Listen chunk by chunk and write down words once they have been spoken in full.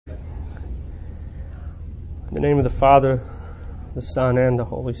In the name of the Father, the Son, and the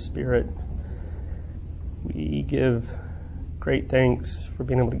Holy Spirit, we give great thanks for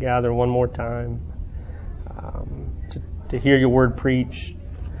being able to gather one more time to hear your word preached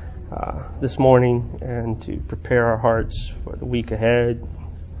this morning and to prepare our hearts for the week ahead,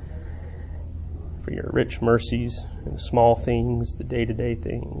 for your rich mercies in the small things, the day-to-day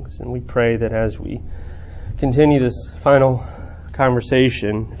things. And we pray that as we continue this final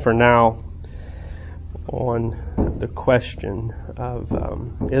conversation for now on the question of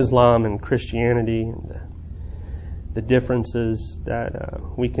Islam and Christianity and the differences, that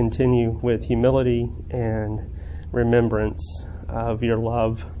we continue with humility and remembrance of your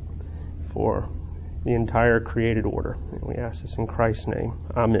love for the entire created order. And we ask this in Christ's name.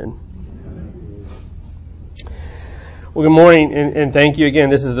 Amen. Well, good morning, and thank you again.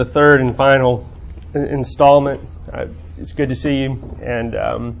 This is the third and final installment. It's good to see you, and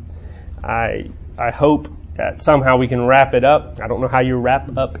I hope that somehow we can wrap it up. I don't know how you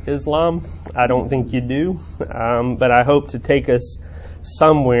wrap up Islam. I don't think you do, but I hope to take us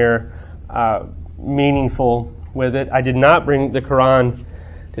somewhere meaningful with it. I did not bring the Quran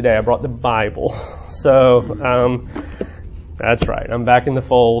today. I brought the Bible. So that's right. I'm back in the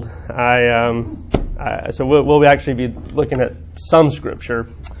fold. So we'll actually be looking at some scripture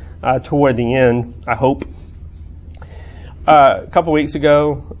toward the end, I hope. A couple weeks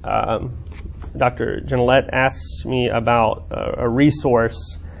ago, Dr. Genelette asked me about a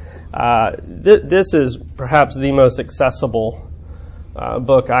resource. This is perhaps the most accessible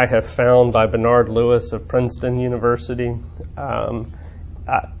book I have found by Bernard Lewis of Princeton University. I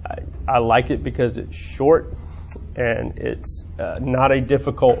like it because it's short and it's not a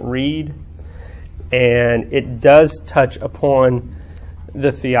difficult read, and it does touch upon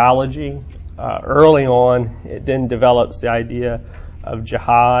the theology early on. It then develops the idea of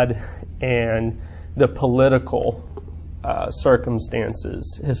jihad and the political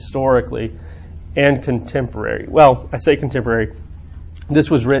circumstances historically and contemporary. Well, I say contemporary.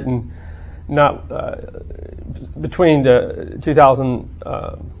 This was written not between the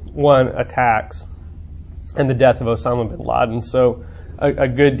 2001 attacks and the death of Osama bin Laden. So a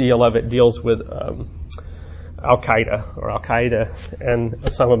good deal of it deals with Al-Qaeda and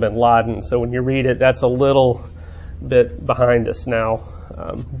Osama bin Laden. So when you read it, that's a little bit behind us now.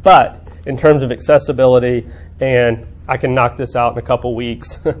 But in terms of accessibility, and I can knock this out in a couple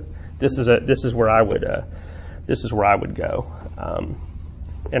weeks, this is where I would go,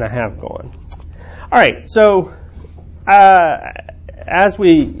 and I have gone. All right, so as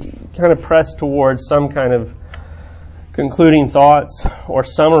we kind of press towards some kind of concluding thoughts or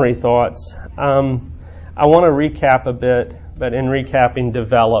summary thoughts, I want to recap a bit, but in recapping,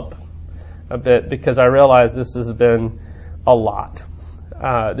 develop a bit, because I realize this has been a lot.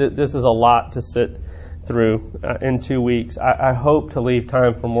 This is a lot to sit through in 2 weeks. I hope to leave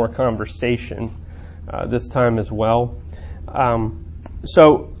time for more conversation this time as well.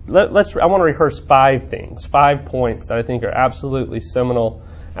 So I want to rehearse 5 things, 5 points that I think are absolutely seminal,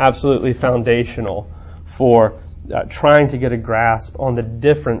 absolutely foundational for trying to get a grasp on the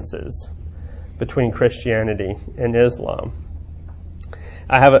differences between Christianity and Islam.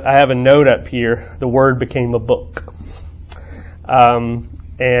 I have a note up here. The Word became a book,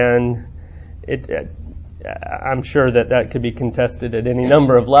 and I'm sure that could be contested at any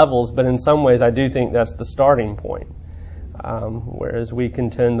number of levels, but in some ways I do think that's the starting point. Whereas we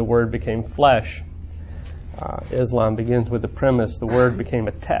contend the Word became flesh, Islam begins with the premise the Word became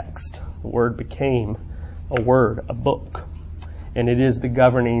a text. The Word became a word, a book, and it is the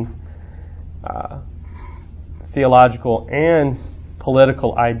governing theological and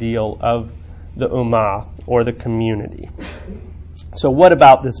political ideal of the ummah, or the community. So what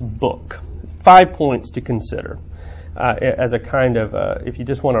about this book? 5 points to consider as a kind of, if you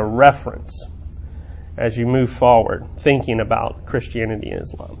just want to reference as you move forward thinking about Christianity and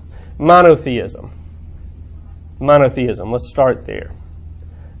Islam. Monotheism. Let's start there.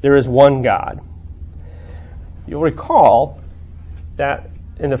 There is one God. You'll recall that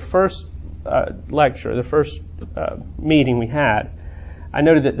in the first lecture, the first meeting we had, I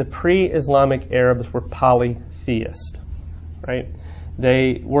noted that the pre-Islamic Arabs were polytheist, right?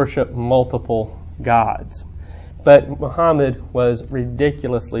 They worship multiple gods. But Muhammad was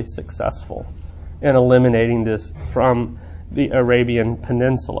ridiculously successful in eliminating this from the Arabian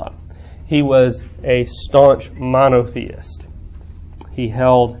Peninsula. He was a staunch monotheist. He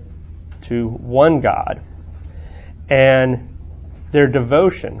held to one God. And their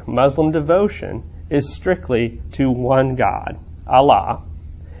devotion, Muslim devotion, is strictly to one God, Allah.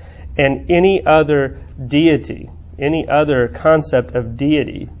 And any other deity, any other concept of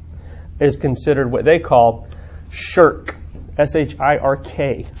deity is considered what they call Shirk,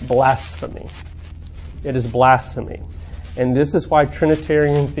 S-H-I-R-K, blasphemy. It is blasphemy. And this is why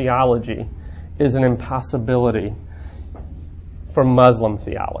Trinitarian theology is an impossibility for Muslim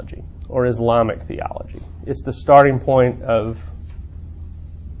theology or Islamic theology. It's the starting point of,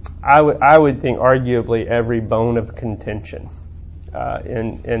 I would think, arguably every bone of contention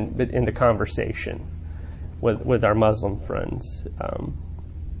in the conversation with our Muslim friends.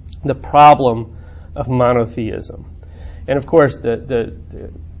 The problem of monotheism. And of course,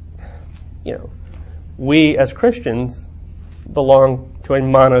 we as Christians belong to a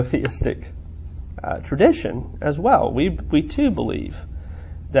monotheistic tradition as well. We too believe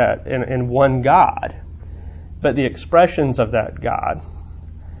that in one God, but the expressions of that God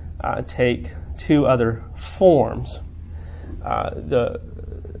take two other forms. The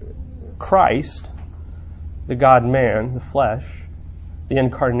Christ, the God-man, the flesh, the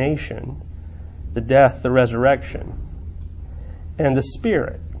incarnation, the death, the resurrection, and the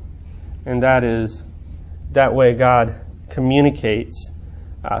Spirit. And that way God communicates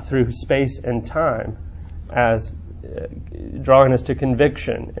through space and time as drawing us to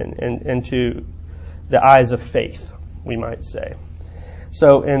conviction and to the eyes of faith, we might say.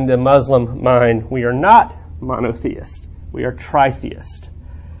 So in the Muslim mind, we are not monotheist. We are tritheist.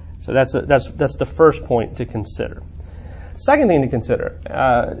 So that's the first point to consider. Second thing to consider,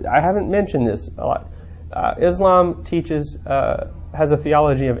 I haven't mentioned this a lot. Islam has a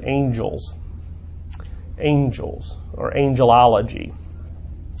theology of angels or angelology.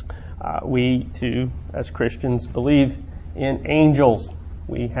 We too, as Christians, believe in angels.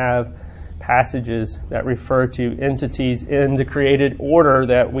 We have passages that refer to entities in the created order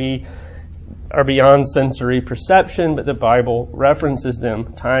that we are beyond sensory perception, but the Bible references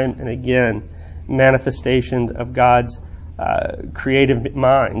them time and again, manifestations of God's creative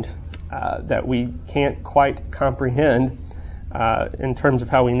mind that we can't quite comprehend in terms of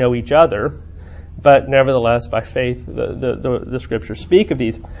how we know each other, but nevertheless, by faith, the Scriptures speak of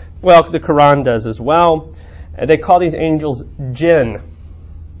these. Well, the Quran does as well. They call these angels jinn,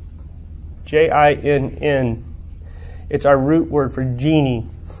 J-I-N-N. It's our root word for genie,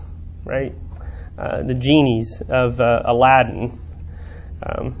 right? The genies of Aladdin.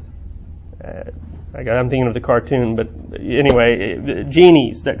 I'm thinking of the cartoon, but anyway, the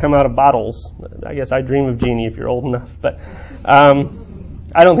genies that come out of bottles. I guess I dream of genie if you're old enough, but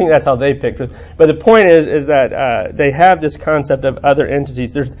I don't think that's how they picture it. But the point is that they have this concept of other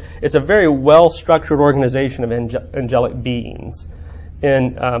entities. It's a very well-structured organization of angelic beings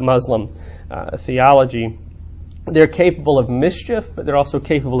in Muslim theology. They're capable of mischief, but they're also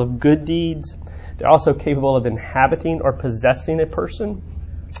capable of good deeds. They're also capable of inhabiting or possessing a person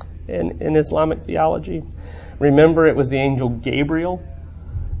in Islamic theology. Remember, it was the angel Gabriel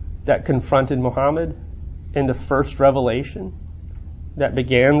that confronted Muhammad in the first revelation that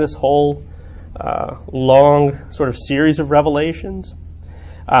began this whole long sort of series of revelations.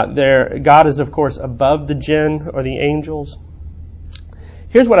 God is, of course, above the jinn or the angels.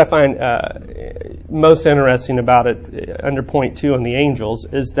 Here's what I find most interesting about it under point 2 on the angels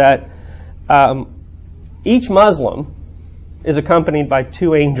is that each Muslim is accompanied by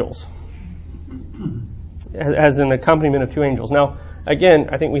two angels, as an accompaniment of two angels. Now, again,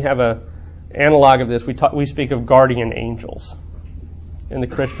 I think we have an analog of this. We speak of guardian angels in the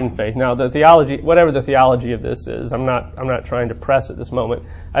Christian faith. Now, the theology, whatever the theology of this is, I'm not trying to press at this moment.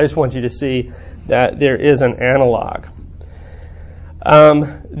 I just want you to see that there is an analog.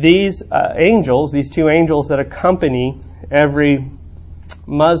 These angels, these two angels that accompany every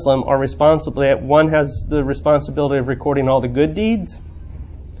Muslim are responsible. One has the responsibility of recording all the good deeds,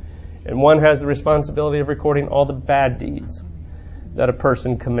 and one has the responsibility of recording all the bad deeds that a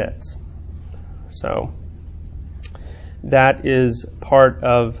person commits. So that is part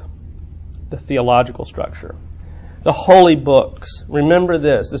of the theological structure. The holy books. Remember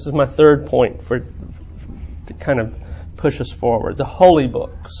this. This is my third point to kind of push us forward. The holy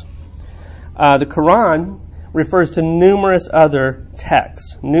books. The Quran refers to numerous other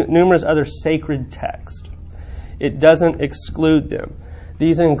texts, numerous other sacred texts. It doesn't exclude them.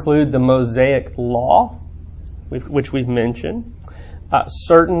 These include the Mosaic Law, which we've mentioned,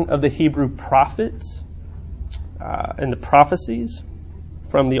 certain of the Hebrew prophets and the prophecies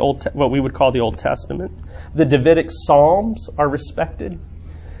from the what we would call the Old Testament. The Davidic Psalms are respected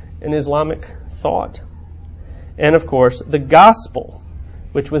in Islamic thought. And of course, the Gospel,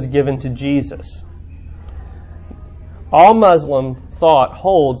 which was given to Jesus. All Muslim thought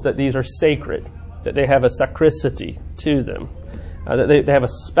holds that these are sacred, that they have a sacristy to them, that they have a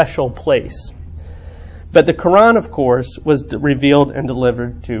special place. But the Quran, of course, was revealed and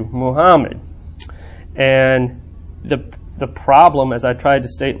delivered to Muhammad. And the problem, as I tried to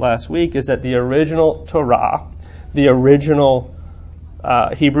state last week, is that the original Torah, the original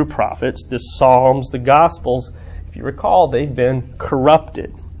Hebrew prophets, the Psalms, the Gospels, if you recall, they've been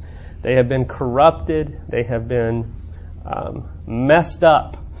corrupted. They have been corrupted. They have been messed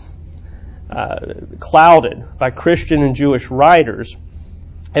up, clouded by Christian and Jewish writers.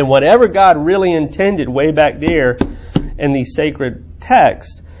 And whatever God really intended way back there in the sacred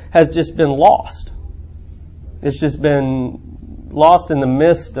text has just been lost. It's just been lost in the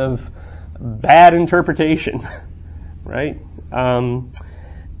mist of bad interpretation, right? And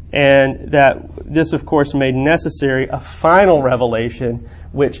that this, of course, made necessary a final revelation,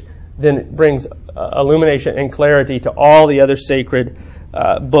 which then brings illumination and clarity to all the other sacred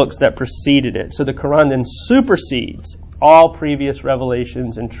books that preceded it. So the Quran then supersedes all previous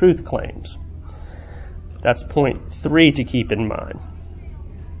revelations and truth claims. That's point 3 to keep in mind.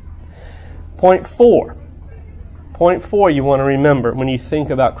 Point 4. Point 4 you want to remember when you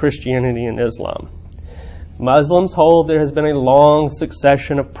think about Christianity and Islam. Muslims hold there has been a long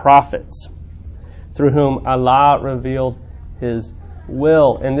succession of prophets through whom Allah revealed His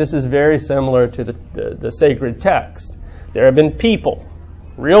will. And this is very similar to the sacred text. There have been people,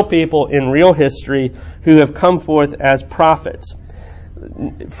 real people in real history who have come forth as prophets.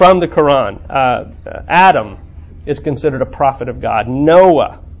 From the Quran, Adam is considered a prophet of God.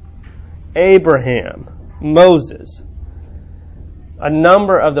 Noah, Abraham, Moses. A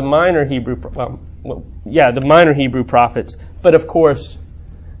number of the minor Hebrew prophets, but of course,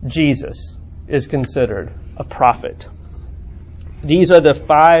 Jesus is considered a prophet. These are the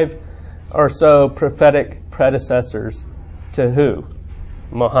 5 or so prophetic predecessors to who?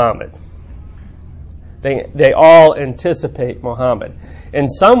 Muhammad. They all anticipate Muhammad. In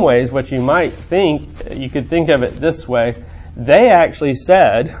some ways, what you might think, you could think of it this way, they actually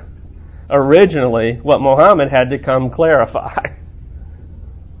said originally what Muhammad had to come clarify.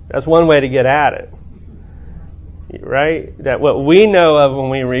 That's one way to get at it. Right? That what we know of when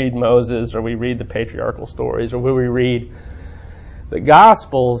we read Moses or we read the patriarchal stories or when we read the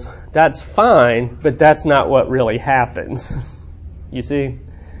Gospels, that's fine, but that's not what really happens. You see?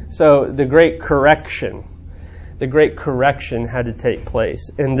 So the great correction had to take place.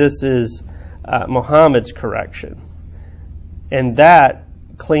 And this is Muhammad's correction. And that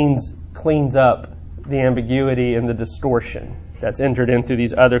cleans up the ambiguity and the distortion that's entered in through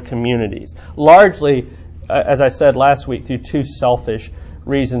these other communities. Largely, as I said last week, through 2 selfish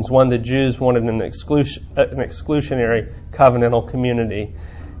reasons. One, the Jews wanted an exclusionary covenantal community.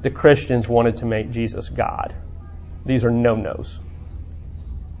 The Christians wanted to make Jesus God. These are no-nos.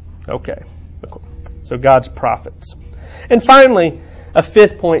 Okay. So God's prophets. And finally, a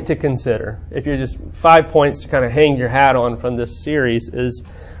 5th point to consider, if you're just 5 points to kind of hang your hat on from this series, is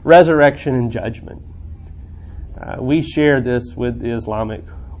resurrection and judgment. We share this with the Islamic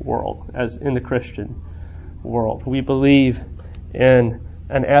world, as in the Christian world. We believe in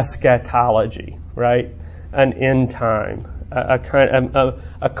an eschatology, right? An end time,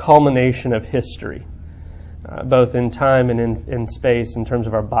 a culmination of history, both in time and in space in terms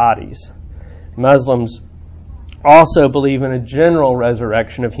of our bodies. Muslims also believe in a general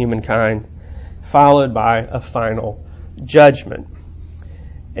resurrection of humankind, followed by a final judgment.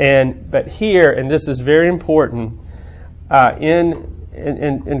 But here, and this is very important,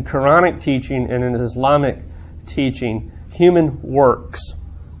 in Quranic teaching and in Islamic teaching, human works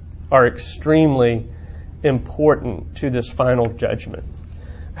are extremely important to this final judgment.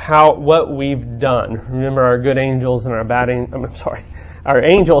 What we've done. Remember our good angels and our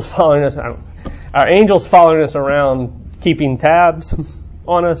angels following us. Our angels following us around, keeping tabs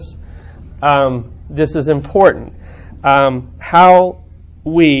on us. This is important. How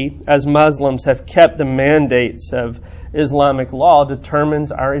we, as Muslims, have kept the mandates of Islamic law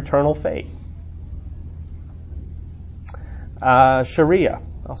determines our eternal fate. Sharia.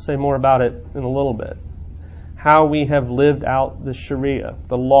 I'll say more about it in a little bit. How we have lived out the Sharia,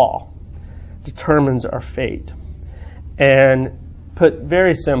 the law, determines our fate. And put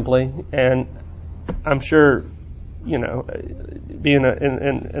very simply, and I'm sure, being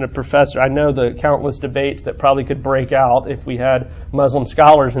a professor, I know the countless debates that probably could break out if we had Muslim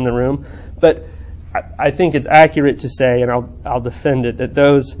scholars in the room, but I think it's accurate to say, and I'll defend it, that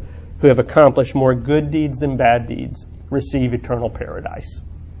those who have accomplished more good deeds than bad deeds receive eternal paradise.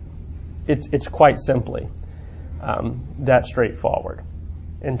 It's quite simply that straightforward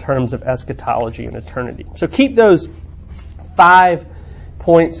in terms of eschatology and eternity. So keep those 5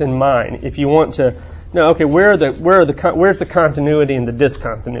 points in mind if you want to know, okay, where's the continuity and the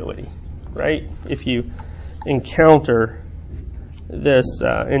discontinuity, right? If you encounter this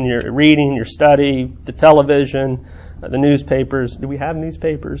in your reading, your study, the television, the newspapers. Do we have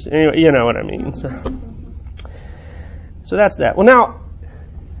newspapers? Anyway, you know what I mean. So that's that. Well, now,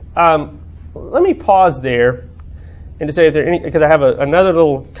 let me pause there and to say if there any, because I have another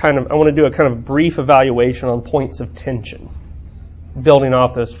little I want to do a kind of brief evaluation on points of tension, building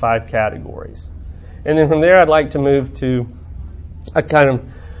off those 5 categories. And then from there, I'd like to move to a kind of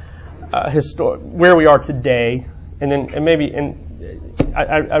where we are today, and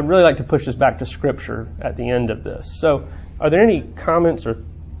I'd really like to push this back to Scripture at the end of this. So, are there any comments or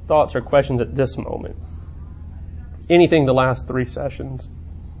thoughts or questions at this moment? Anything the last 3 sessions?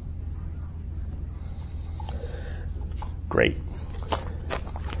 Great.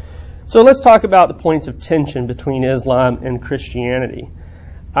 So let's talk about the points of tension between Islam and Christianity.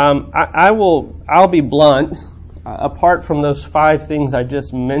 I'll be blunt. Apart from those 5 things I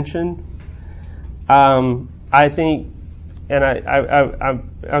just mentioned, I think, and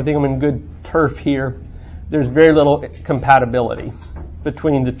I think I'm in good turf here. There's very little compatibility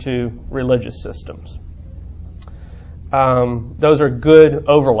between the 2 religious systems. Those are good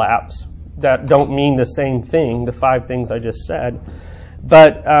overlaps that don't mean the same thing, the 5 things I just said.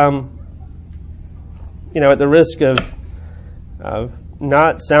 But, at the risk of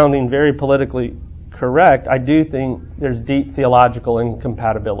not sounding very politically correct, I do think there's deep theological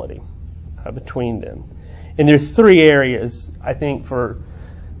incompatibility between them. And there's 3 areas, I think, for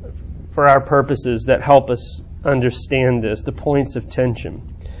our purposes that help us understand this, the points of tension.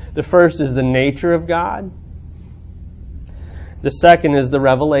 The first is the nature of God. The second is the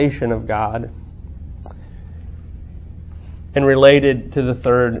revelation of God. And related to the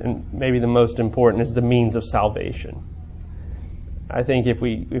third, and maybe the most important, is the means of salvation. I think if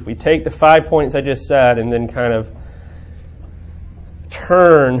we take the 5 points I just said and then kind of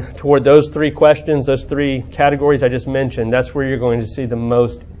turn toward those 3 questions, those 3 categories I just mentioned, that's where you're going to see the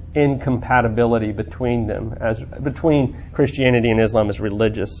most incompatibility between them, between Christianity and Islam as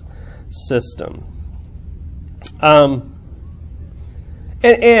religious system.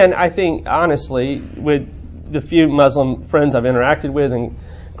 And I think, honestly, with the few Muslim friends I've interacted with in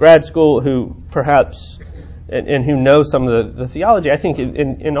grad school who perhaps, and who know some of the theology, I think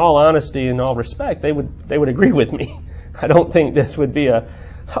in all honesty and all respect, they would agree with me. I don't think this would be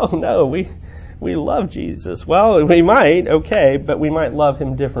oh no, we love Jesus. Well, we might, okay, but we might love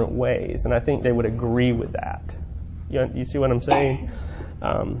him different ways. And I think they would agree with that. You see what I'm saying?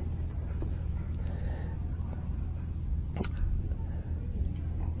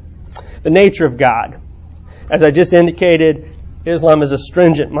 The nature of God. As I just indicated, Islam is a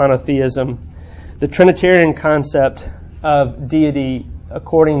stringent monotheism. The Trinitarian concept of deity,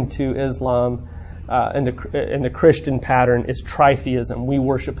 according to Islam and the Christian pattern, is tritheism. We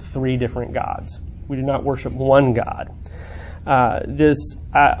worship 3 different gods. We do not worship one God. This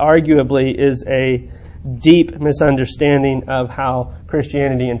arguably is a deep misunderstanding of how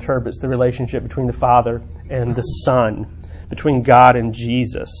Christianity interprets the relationship between the Father and the Son, between God and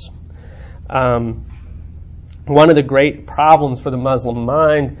Jesus. One of the great problems for the Muslim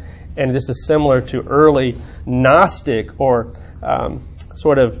mind, and this is similar to early Gnostic or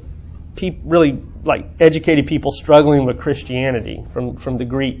sort of really like educated people struggling with Christianity from the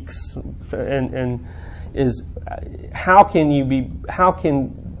Greeks, and is how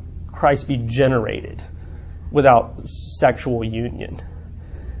can Christ be generated without sexual union?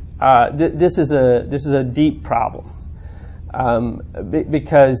 This is a deep problem.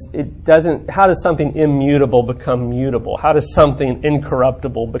 Because it doesn't. How does something immutable become mutable? How does something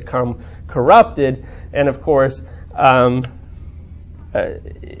incorruptible become corrupted? And of course, in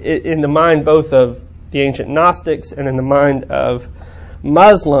the mind both of the ancient Gnostics and in the mind of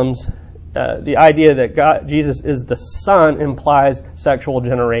Muslims, the idea that Jesus is the Son implies sexual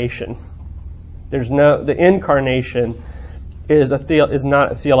generation. The incarnation is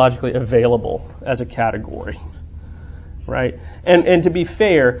not theologically available as a category. Right? And to be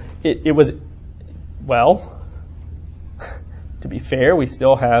fair, it was, well, to be fair, we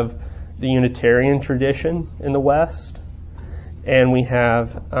still have the Unitarian tradition in the West, and we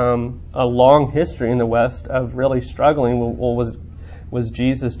have a long history in the West of really struggling. Well, was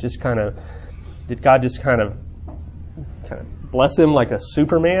Jesus just did God just kind of bless him like a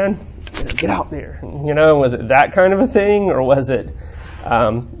Superman? Get out there. Was it that kind of a thing, or was it,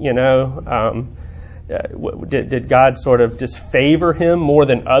 did God sort of just favor him more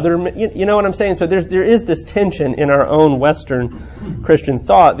than other men? You know what I'm saying? So there is this tension in our own Western Christian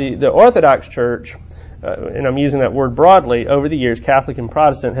thought. The Orthodox Church, and I'm using that word broadly, over the years, Catholic and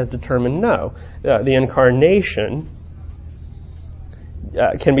Protestant, has determined no. The incarnation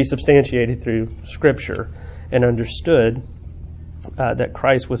can be substantiated through Scripture and understood that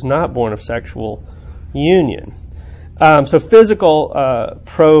Christ was not born of sexual union. So physical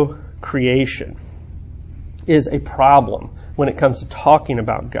procreation is a problem when it comes to talking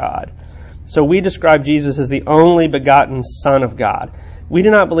about God. So we describe Jesus as the only begotten Son of God. We do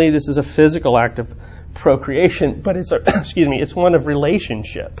not believe this is a physical act of procreation, but it's it's one of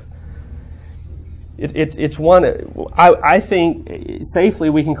relationship. It's one. I think safely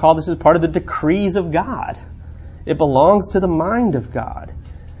we can call this as part of the decrees of God. It belongs to the mind of God.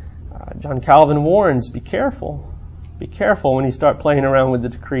 John Calvin warns: be careful when you start playing around with the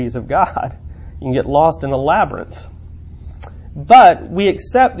decrees of God. You can get lost in a labyrinth. But we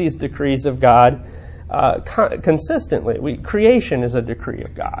accept these decrees of God consistently. Creation is a decree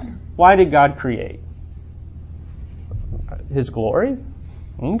of God. Why did God create? His glory?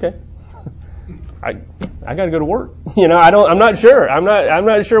 Okay. I got to go to work. I'm not sure. I'm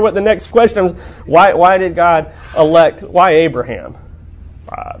not sure what the next question is. Why did God elect? Why Abraham?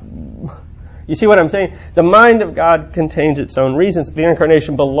 You see what I'm saying? The mind of God contains its own reasons. The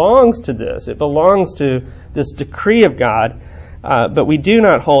incarnation belongs to this. It belongs to this decree of God. But we do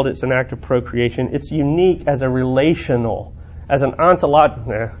not hold it's an act of procreation. It's unique as a relational, as an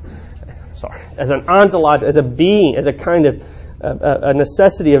ontological, as a being, as a kind of a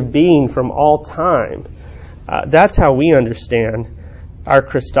necessity of being from all time. That's how we understand our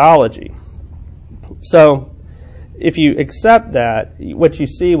Christology. So, if you accept that, what you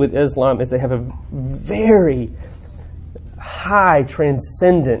see with Islam is they have a very high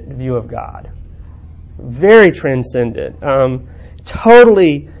transcendent view of God. Very transcendent.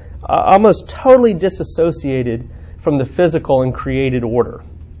 Almost totally disassociated from the physical and created order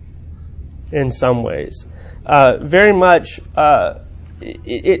in some ways. Very much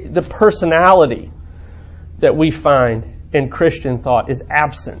the personality that we find in Christian thought is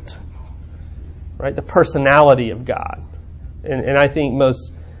absent. Right? The personality of God. And I think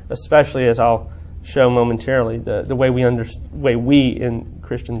most, especially as I'll show momentarily, the way we in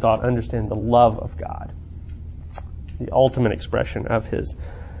Christian thought understand the love of God. The ultimate expression of His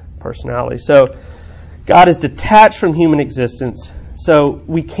personality. So, God is detached from human existence, so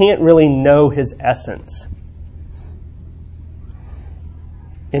we can't really know His essence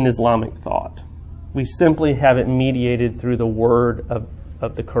in Islamic thought. We simply have it mediated through the word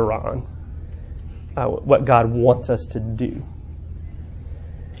of the Quran, what God wants us to do.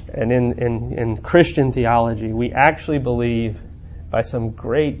 And in Christian theology, we actually believe by some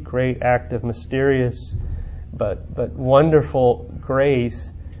great, great act of mysterious but wonderful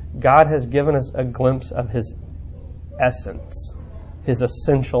grace, God has given us a glimpse of His essence, His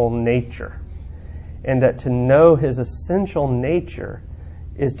essential nature. And that to know His essential nature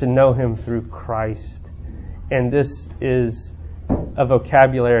is to know Him through Christ. And this is a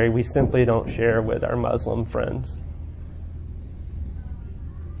vocabulary we simply don't share with our Muslim friends.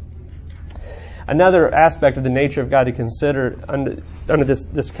 Another aspect of the nature of God to consider under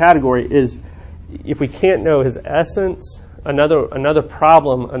this category is, if we can't know His essence, another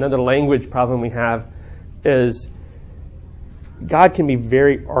problem, another language problem we have is God can be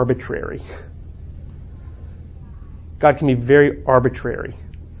very arbitrary. God can be very arbitrary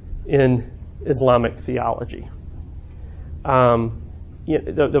in Islamic theology.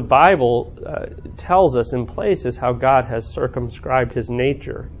 The Bible tells us in places how God has circumscribed His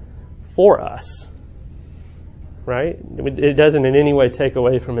nature for us. Right? It doesn't in any way take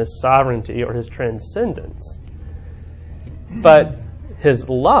away from His sovereignty or His transcendence. But His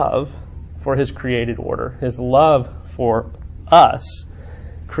love for His created order, His love for us,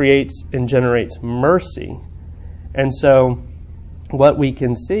 creates and generates mercy. And so what we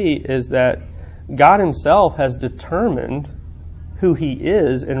can see is that God Himself has determined who He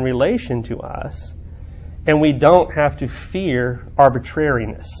is in relation to us, and we don't have to fear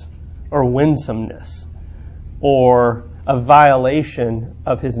arbitrariness or winsomeness or a violation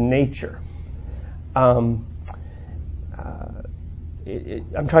of His nature. I'm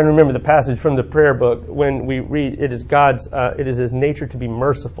trying to remember the passage from the prayer book when we read, it is His nature to be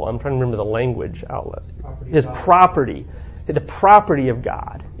merciful. I'm trying to remember the language outlet. His property. The property of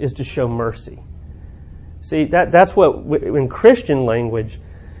God is to show mercy. See, that's what, in Christian language,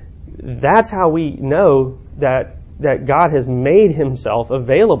 that's how we know that God has made Himself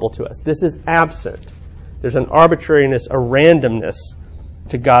available to us. This is absent. There's an arbitrariness, a randomness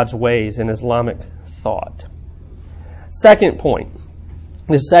to God's ways in Islamic thought. Second point,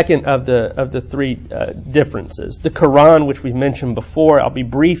 the second of the three differences, the Quran, which we've mentioned before. I'll be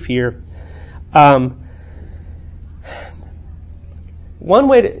brief here. One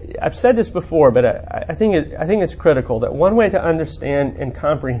way I've said this before, but I think it's critical that one way to understand and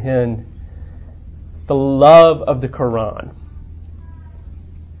comprehend the love of the Quran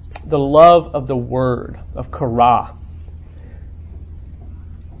the love of the Word, of Korah,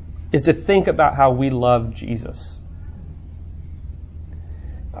 is to think about how we love Jesus.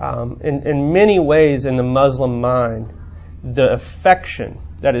 In many ways in the Muslim mind, the affection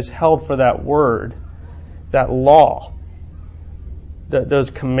that is held for that word, that law, those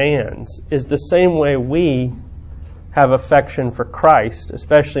commands, is the same way we have affection for Christ,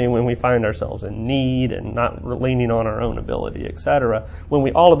 especially when we find ourselves in need and not leaning on our own ability, etc. When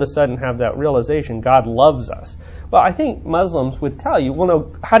we all of a sudden have that realization, God loves us. Well, I think Muslims would tell you, well,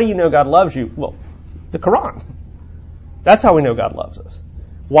 no, how do you know God loves you? Well, the Quran. That's how we know God loves us.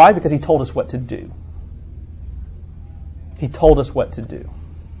 Why? Because He told us what to do. He told us what to do.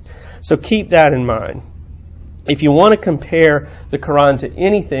 So keep that in mind. If you want to compare the Quran to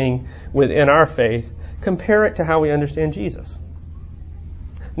anything within our faith, compare it to how we understand Jesus.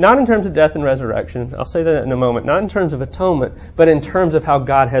 Not in terms of death and resurrection, I'll say that in a moment, not in terms of atonement, but in terms of how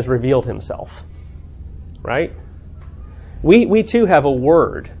God has revealed Himself. Right? We too have a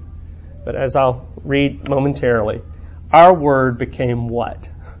word, but as I'll read momentarily, our word became what?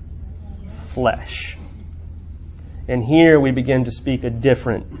 Flesh. And here we begin to speak a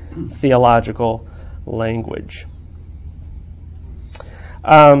different theological language.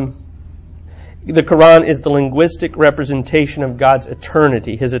 The Quran is the linguistic representation of God's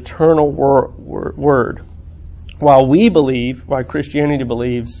eternity, His eternal word. While Christianity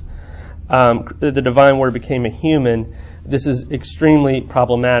believes the divine word became a human, this is extremely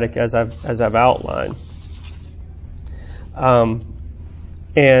problematic, as I've outlined.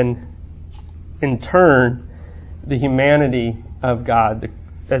 And in turn, the humanity of God,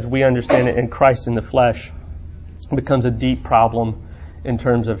 as we understand it in Christ in the flesh, becomes a deep problem in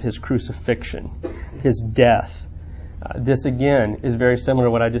terms of His crucifixion, His death. This, again, is very similar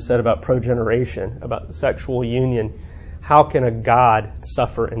to what I just said about progeneration, about sexual union. How can a God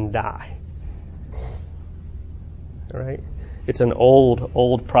suffer and die? All right? It's an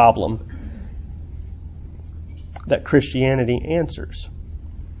old problem that Christianity answers.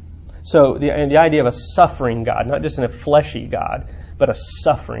 So the idea of a suffering God, not just a fleshy God, but a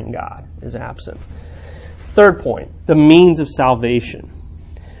suffering God, is absent. Third point, the means of salvation.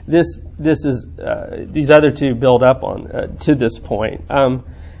 This is these other two build up on to this point.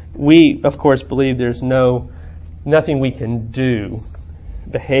 We, of course, believe there's nothing we can do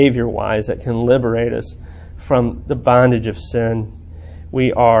behavior-wise that can liberate us from the bondage of sin.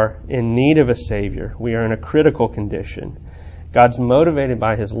 We are in need of a Savior. We are in a critical condition. God's motivated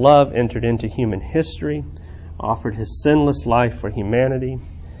by His love, entered into human history, offered His sinless life for humanity.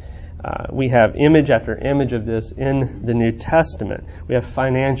 We have image after image of this in the New Testament. We have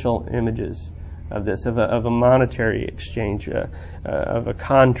financial images of this, of a monetary exchange, of a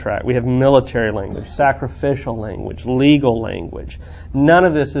contract. We have military language, sacrificial language, legal language. None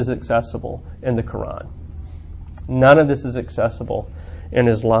of this is accessible in the Quran. None of this is accessible in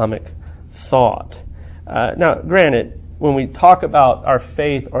Islamic thought. Now, granted, when we talk about our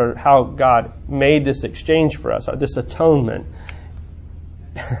faith or how God made this exchange for us, this atonement,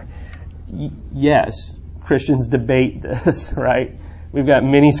 yes, Christians debate this, right? We've got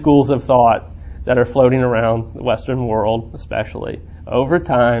many schools of thought that are floating around the Western world, especially, over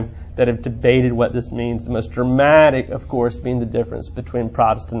time, that have debated what this means. The most dramatic, of course, being the difference between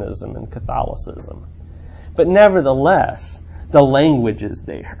Protestantism and Catholicism. But nevertheless, the language is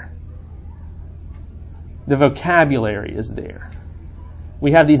there. The vocabulary is there.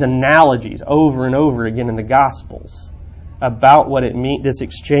 We have these analogies over and over again in the Gospels about what this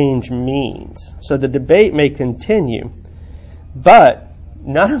exchange means. So the debate may continue, but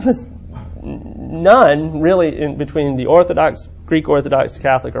none really in between the Orthodox, Greek Orthodox,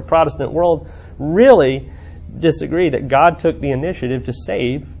 Catholic, or Protestant world really disagree that God took the initiative to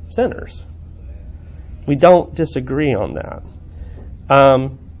save sinners. We don't disagree on that.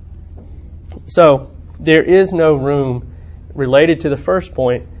 So there is no room related to the first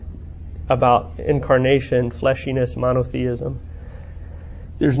point about incarnation, fleshiness, monotheism.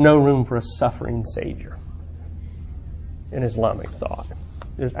 There's no room for a suffering Savior in Islamic thought.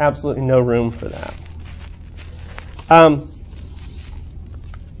 There's absolutely no room for that.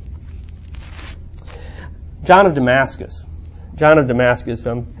 John of Damascus,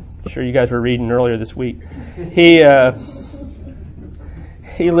 I'm sure you guys were reading earlier this week. He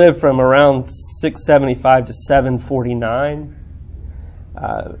lived from around 675 to 749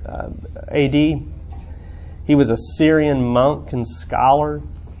 AD. He was a Syrian monk and scholar.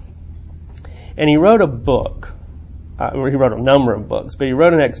 And he wrote a book. He wrote a number of books, but he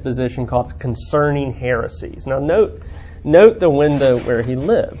wrote an exposition called Concerning Heresies. Now note the window where he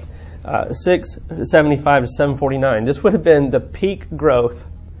lived. 675 to 749. This would have been the peak growth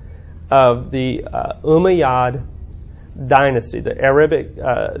of the Umayyad dynasty, the Arabic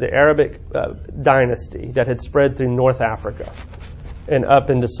dynasty that had spread through North Africa and up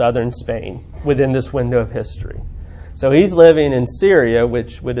into southern Spain within this window of history. So he's living in Syria,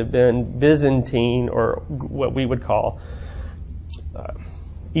 which would have been Byzantine, or what we would call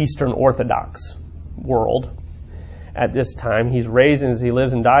Eastern Orthodox world at this time. He's raised as he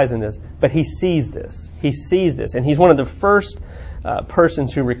lives and dies in this, but he sees this. He sees this, and he's one of the first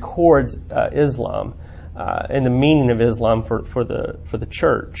persons who records Islam and the meaning of Islam for the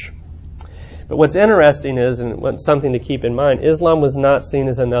church. But what's interesting is, and what's something to keep in mind, Islam was not seen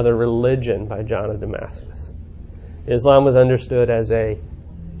as another religion by John of Damascus. Islam was understood as a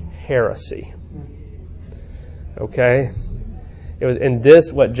heresy. Okay? It was in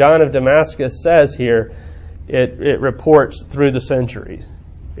this, what John of Damascus says here, it reports through the centuries.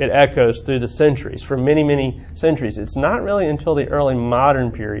 It echoes through the centuries, for many, many centuries. It's not really until the early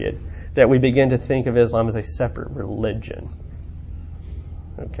modern period that we begin to think of Islam as a separate religion.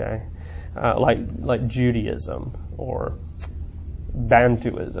 Okay? Like Judaism or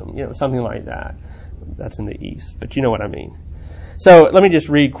Bantuism, something like that. That's in the East, but you know what I mean. So let me just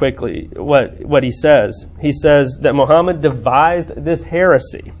read quickly what he says. He says that Muhammad devised this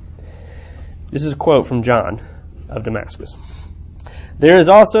heresy. This is a quote from John of Damascus. There is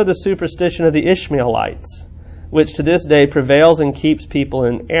also the superstition of the Ishmaelites, which to this day prevails and keeps people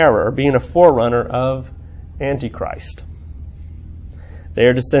in error, being a forerunner of Antichrist. They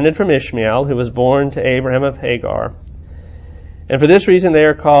are descended from Ishmael, who was born to Abraham of Hagar. And for this reason they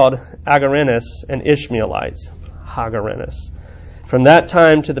are called Agarenes and Ishmaelites, Hagarenes. From that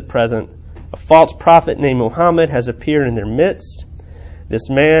time to the present, a false prophet named Muhammad has appeared in their midst. This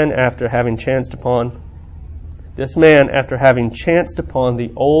man, after having chanced upon the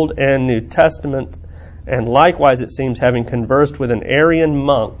Old and New Testament, and likewise, it seems, having conversed with an Arian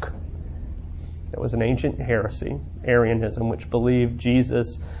monk, that was an ancient heresy, Arianism, which believed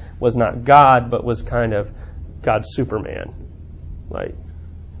Jesus was not God, but was kind of God's Superman. Like,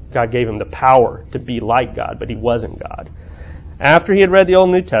 God gave him the power to be like God, but he wasn't God. After he had read the Old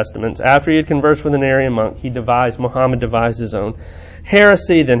and New Testaments, after he had conversed with an Arian monk, Muhammad devised his own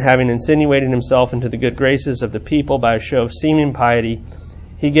heresy. Then, having insinuated himself into the good graces of the people by a show of seeming piety,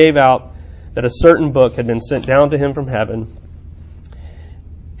 he gave out that a certain book had been sent down to him from heaven.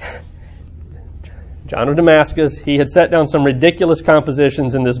 John of Damascus, he had set down some ridiculous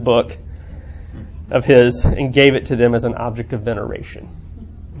compositions in this book of his and gave it to them as an object of veneration.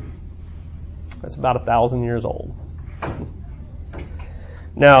 That's about 1,000 years old.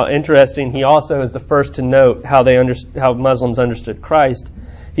 Now, interesting, he also is the first to note how Muslims understood Christ.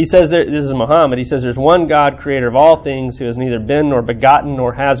 He says, this is Muhammad, he says, there's one God, creator of all things, who has neither been nor begotten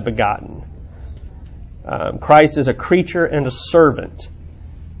nor has begotten. Christ is a creature and a servant.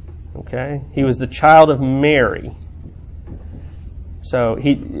 Okay? He was the child of Mary. So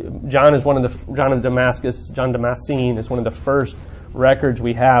John of Damascus, John Damascene is one of the first records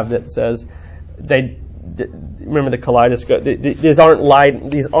we have that says remember the kaleidoscope. These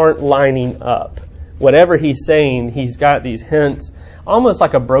aren't lining up. Whatever he's saying, he's got these hints, almost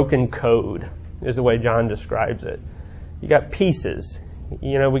like a broken code, is the way John describes it. You got pieces.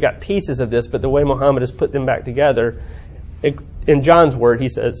 We got pieces of this, but the way Muhammad has put them back together, in John's word, he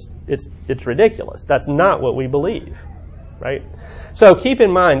says it's ridiculous. That's not what we believe, right? So keep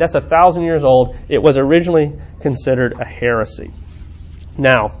in mind, that's 1,000 years old. It was originally considered a heresy.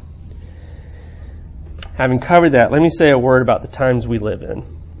 Now, having covered that, let me say a word about the times we live in.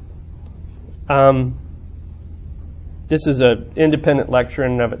 This is an independent lecture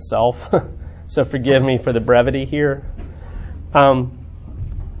in and of itself, so forgive me for the brevity here.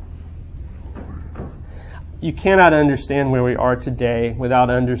 You cannot understand where we are today without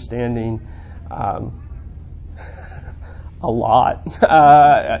understanding a lot.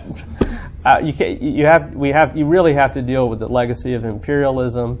 You really have to deal with the legacy of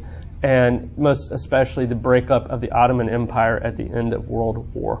imperialism, and most especially the breakup of the Ottoman Empire at the end of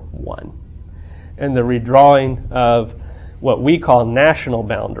World War I, and the redrawing of what we call national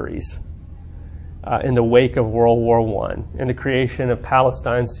boundaries in the wake of World War I, and the creation of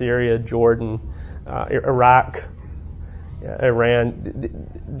Palestine, Syria, Jordan, Iraq,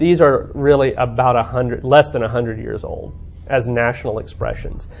 Iran. These are really about less than 100 years old as national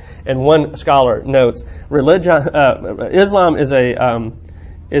expressions. And one scholar notes, Islam is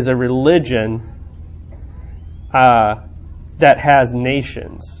a religion that has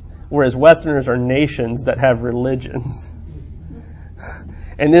nations, whereas Westerners are nations that have religions.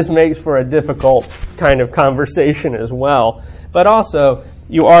 And this makes for a difficult kind of conversation as well. But also,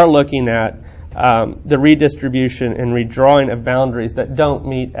 you are looking at the redistribution and redrawing of boundaries that don't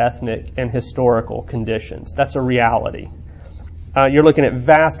meet ethnic and historical conditions. That's a reality. You're looking at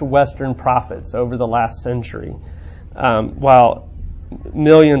vast Western profits over the last century, while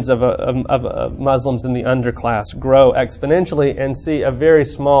millions of Muslims in the underclass grow exponentially and see a very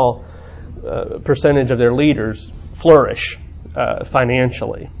small percentage of their leaders flourish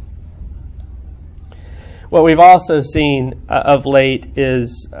financially. What we've also seen of late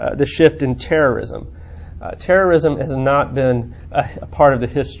is the shift in terrorism. Terrorism has not been a part of the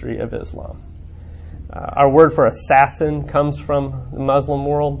history of Islam. Our word for assassin comes from the Muslim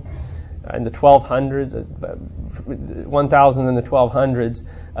world. In the 1200s, 1000 in the 1200s,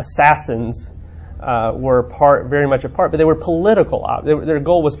 assassins were very much a part, but they were political. Their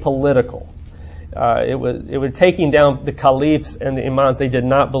goal was political. It was taking down the caliphs and the imams they did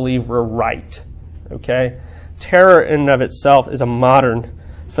not believe were right. Okay, terror in and of itself is a modern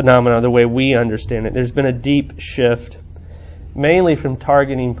phenomenon, the way we understand it. There's been a deep shift, mainly from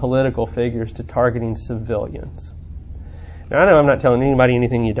targeting political figures to targeting civilians. Now, I know I'm not telling anybody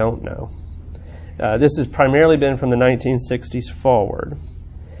anything you don't know. This has primarily been from the 1960s forward.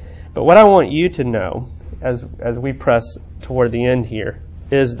 But what I want you to know, as we press toward the end here,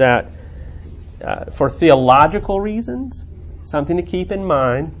 is that for theological reasons, something to keep in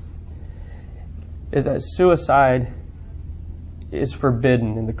mind is that suicide is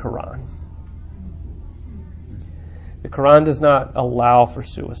forbidden in the Quran. The Quran does not allow for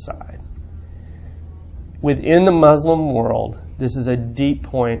suicide. Within the Muslim world, this is a deep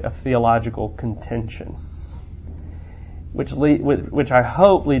point of theological contention, which I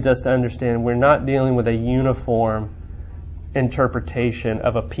hope leads us to understand we're not dealing with a uniform interpretation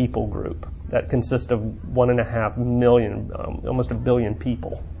of a people group that consists of 1.5 million, almost 1 billion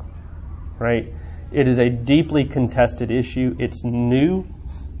people, right? It is a deeply contested issue. It's new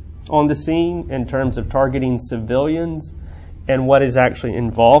on the scene in terms of targeting civilians and what is actually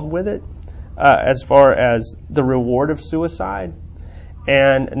involved with it. As far as the reward of suicide,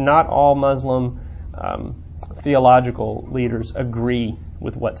 and not all Muslim theological leaders agree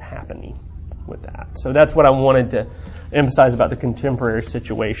with what's happening with that. So that's what I wanted to emphasize about the contemporary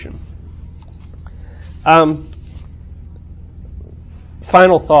situation.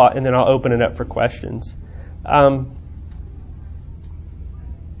 Final thought, and then I'll open it up for questions. I'll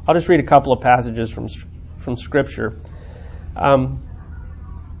just read a couple of passages from Scripture.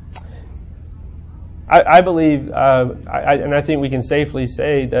 I believe, and I think we can safely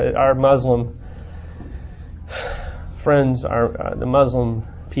say that our Muslim friends, the Muslim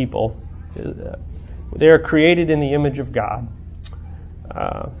people, they are created in the image of God.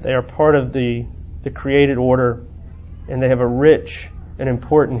 They are part of the created order, and they have a rich and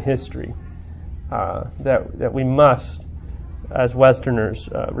important history that we must, as Westerners,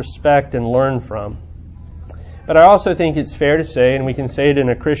 respect and learn from. But I also think it's fair to say, and we can say it in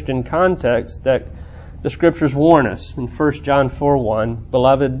a Christian context, that the Scriptures warn us in 1 John 4:1,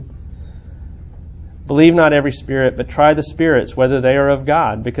 Beloved, believe not every spirit, but try the spirits, whether they are of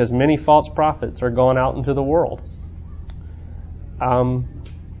God, because many false prophets are gone out into the world.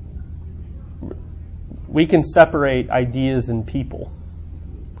 We can separate ideas and people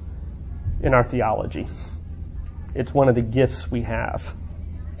in our theology. It's one of the gifts we have,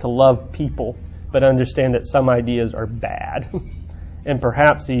 to love people, but understand that some ideas are bad, and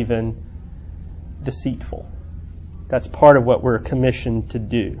perhaps even deceitful. That's part of what we're commissioned to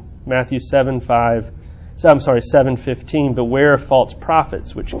do. Matthew 7:15, beware of false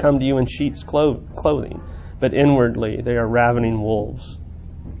prophets, which come to you in sheep's clothing, but inwardly they are ravening wolves.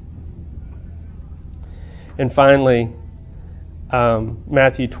 And finally,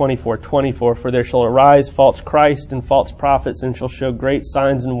 Matthew 24:24, for there shall arise false Christ and false prophets, and shall show great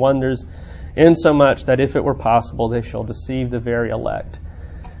signs and wonders, insomuch that if it were possible, they shall deceive the very elect.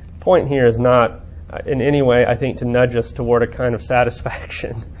 The point here is not in any way, I think, to nudge us toward a kind of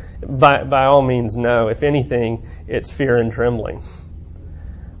satisfaction. By all means, no. If anything, it's fear and trembling.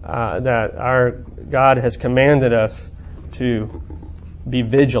 That our God has commanded us to be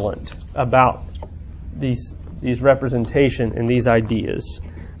vigilant about these representation and these ideas,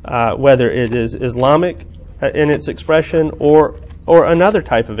 whether it is Islamic in its expression or another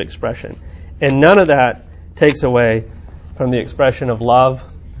type of expression. And none of that takes away from the expression of love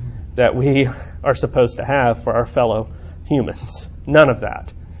that we are supposed to have for our fellow humans. None of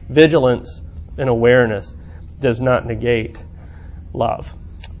that. Vigilance and awareness does not negate love.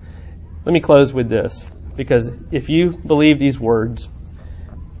 Let me close with this, because if you believe these words,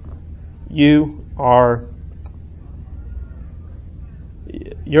 you're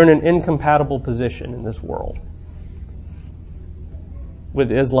in an incompatible position in this world.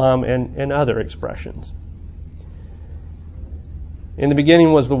 with Islam and other expressions. In the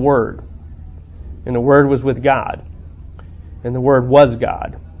beginning was the Word, and the Word was with God, and the Word was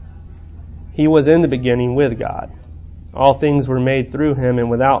God. He was in the beginning with God. All things were made through him, and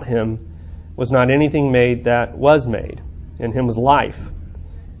without him was not anything made that was made. In him was life,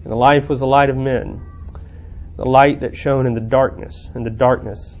 and the life was the light of men. The light that shone in the darkness, and the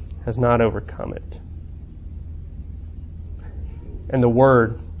darkness has not overcome it. And the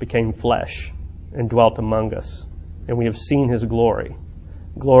Word became flesh and dwelt among us, and we have seen his glory,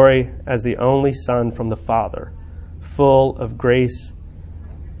 glory as the only Son from the Father, full of grace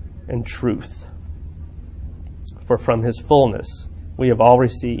and truth. For from his fullness we have all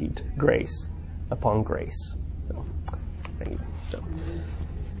received grace upon grace. So, thank you. So,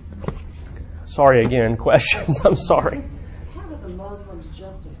 sorry again, questions? I'm sorry. How do the Muslims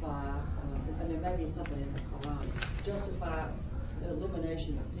justify, and there may be something in the Quran, justify the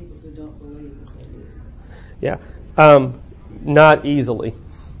elimination of people who don't believe as they do? Yeah. Not easily.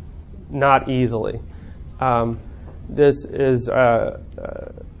 Not easily. This is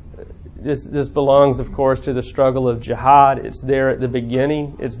this belongs, of course, to the struggle of jihad. It's there at the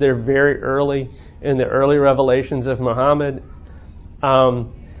beginning. It's there very early in the early revelations of Muhammad.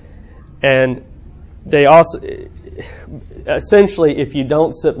 And they also, essentially, if you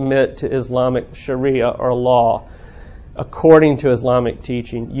don't submit to Islamic Sharia or law, according to Islamic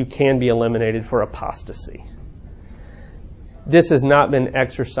teaching, you can be eliminated for apostasy. This has not been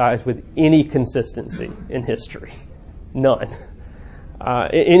exercised with any consistency in history. None.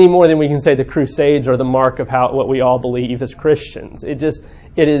 Any more than we can say the Crusades are the mark of what we all believe as Christians. These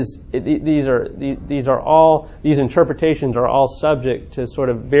interpretations are all subject to sort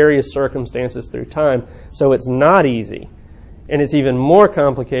of various circumstances through time. So it's not easy. And it's even more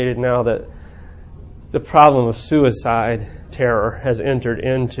complicated now that the problem of suicide terror has entered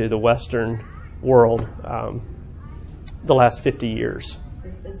into the Western world the last 50 years.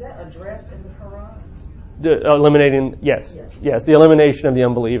 Is that addressed in the Quran? Yes, the elimination of the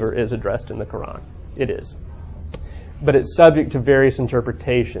unbeliever is addressed in the Quran. It is. But it's subject to various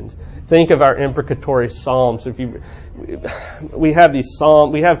interpretations. Think of our imprecatory psalms. If you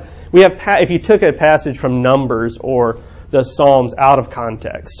took a passage from Numbers or the Psalms out of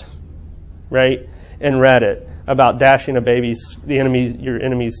context, right, and read it about dashing your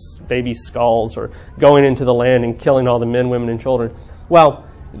enemy's baby's skulls, or going into the land and killing all the men, women, and children. Well,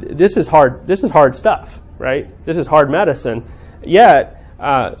 this is hard stuff, right? This is hard medicine. Yet,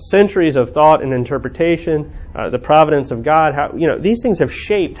 centuries of thought and interpretation, the providence of God, these things have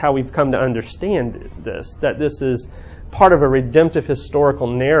shaped how we've come to understand this, that this is part of a redemptive historical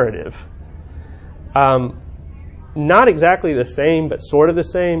narrative. Not exactly the same, but sort of the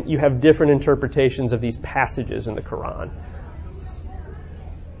same. You have different interpretations of these passages in the Quran.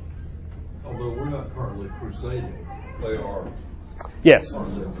 Although we're not currently crusading, they are. Yes.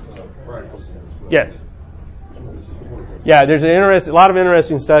 Practicing as well. Yes. Yeah, there's a lot of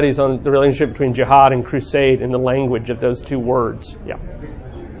interesting studies on the relationship between jihad and crusade and the language of those two words. Yeah.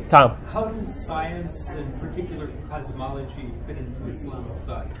 Tom. How does science, in particular cosmology, fit into Islamic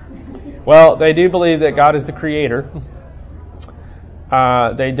thought? Well, they do believe that God is the creator.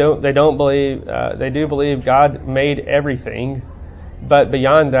 They do believe God made everything, but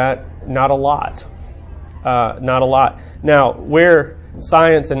beyond that, not a lot. Not a lot. Now, where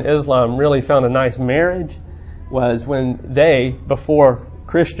science and Islam really found a nice marriage was when before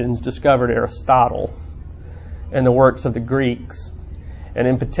Christians, discovered Aristotle and the works of the Greeks. And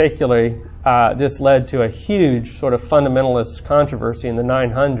in particular, this led to a huge sort of fundamentalist controversy in the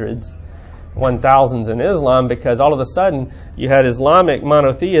 900s, 1000s in Islam, because all of a sudden you had Islamic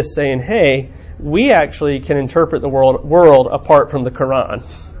monotheists saying, hey, we actually can interpret the world apart from the Quran.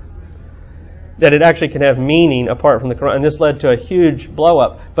 That it actually can have meaning apart from the Quran. And this led to a huge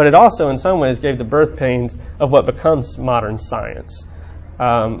blow-up. But it also, in some ways, gave the birth pains of what becomes modern science.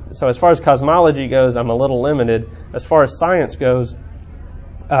 So as far as cosmology goes, I'm a little limited. As far as science goes,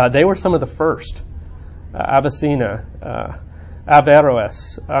 they were some of the first. Avicenna,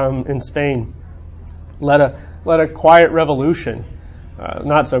 Averroes in Spain led a quiet revolution.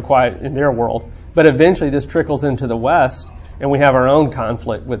 Not so quiet in their world. But eventually this trickles into the West, and we have our own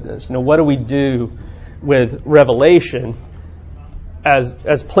conflict with this. What do we do with revelation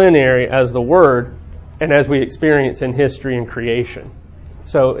as plenary as the Word and as we experience in history and creation?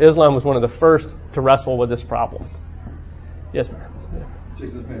 So Islam was one of the first to wrestle with this problem. Yes, ma'am.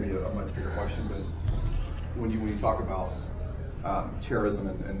 Jason, this may be a much bigger question, but when you talk about terrorism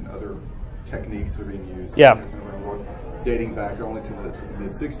and other techniques that are being used around the world, dating back only to the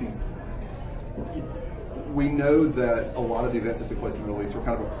mid-'60s, we know that a lot of the events that took place in the Middle East were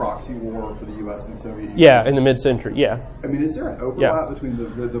kind of a proxy war for the U.S. and the Soviet Union. Yeah, in the mid-century, yeah. I mean, is there an overlap between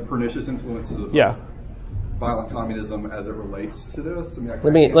the pernicious influences of violent communism as it relates to this? I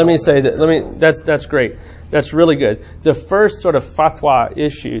mean, let me say that. That's great. That's really good. The first sort of fatwa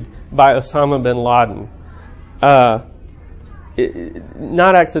issued by Osama bin Laden,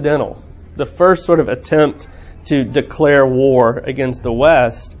 not accidental. The first sort of attempt to declare war against the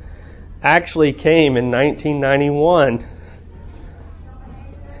West actually came in 1991.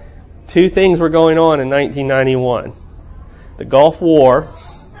 Two things were going on in 1991. The Gulf War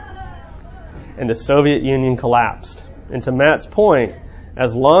and the Soviet Union collapsed. And to Matt's point,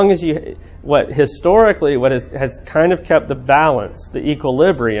 as long as what has kind of kept the balance, the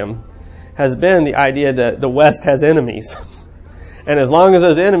equilibrium, has been the idea that the West has enemies. And as long as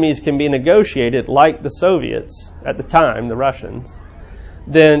those enemies can be negotiated, like the Soviets at the time, the Russians,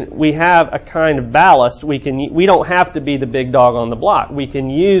 then we have a kind of ballast. We don't have to be the big dog on the block. We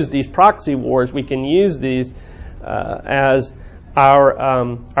can use these proxy wars. We can use these as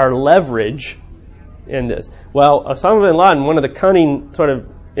our leverage in this. Well, Osama bin Laden, one of the cunning sort of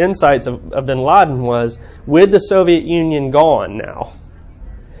insights of bin Laden was, with the Soviet Union gone now,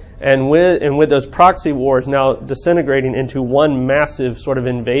 and with those proxy wars now disintegrating into one massive sort of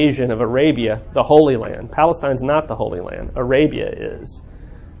invasion of Arabia, the Holy Land. Palestine's not the Holy Land. Arabia is.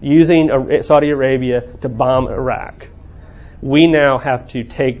 Using Saudi Arabia to bomb Iraq. We now have to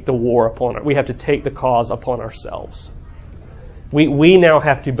take the war we have to take the cause upon ourselves. We now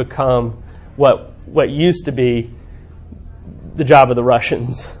have to become what used to be the job of the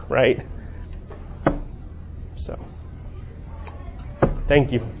Russians, right? So,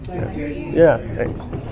 thank you. Thank you. Yeah, thanks.